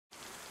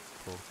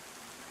Cool.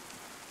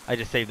 I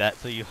just saved that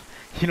so you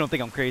you don't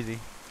think I'm crazy.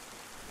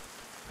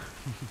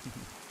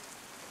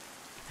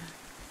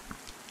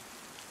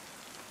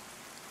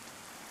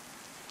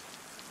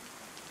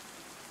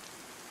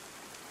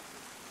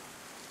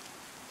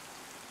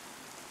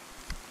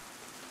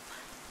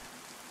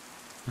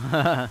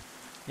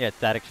 Yeah,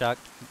 Static Shock.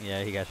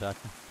 Yeah, he got shocked.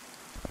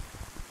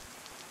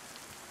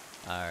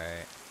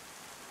 Alright.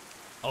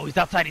 Oh, he's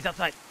outside, he's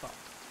outside! Fuck.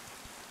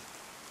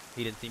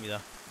 He didn't see me though.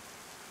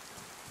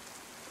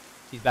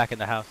 He's back in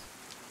the house.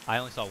 I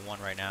only saw one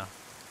right now.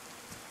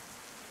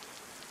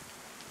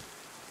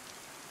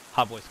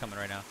 Hot Boy's coming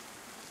right now.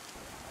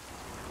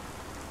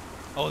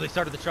 Oh, they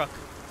started the truck.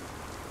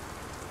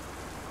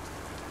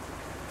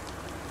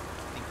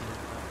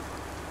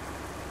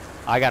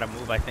 I gotta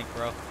move, I think,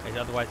 bro.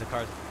 Otherwise the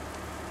car's...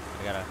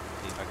 I gotta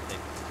see if I can take...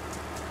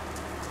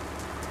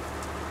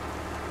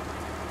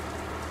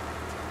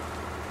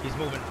 He's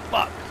moving.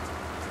 Fuck!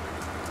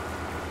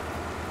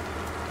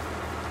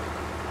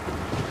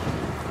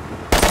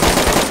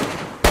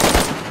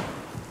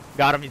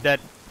 Got him, he's dead.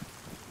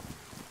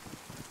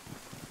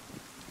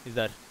 He's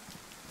dead.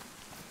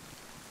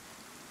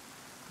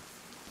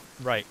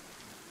 Right.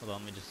 Hold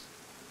on, let me just...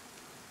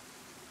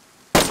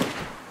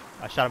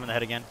 I shot him in the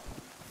head again.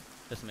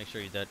 Just to make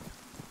sure he's dead.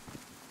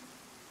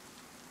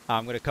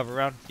 I'm gonna cover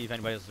around, see if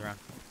anybody else is around.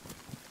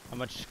 I'm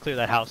gonna just clear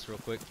that house real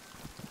quick.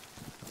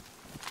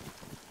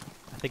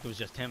 I think it was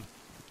just him.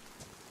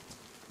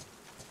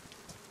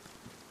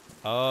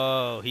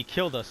 Oh, he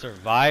killed a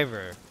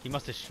survivor. He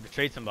must have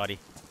betrayed somebody.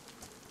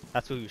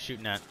 That's who he was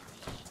shooting at.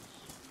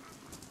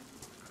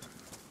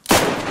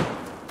 I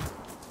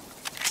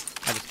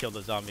just killed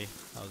a zombie.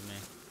 That was me.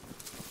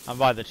 I'm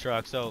by the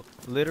truck, so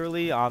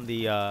literally on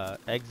the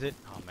exit.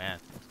 Oh man,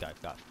 this guy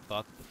got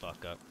fucked the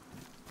fuck up.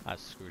 I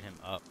screwed him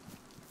up.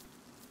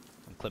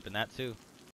 I'm clipping that too.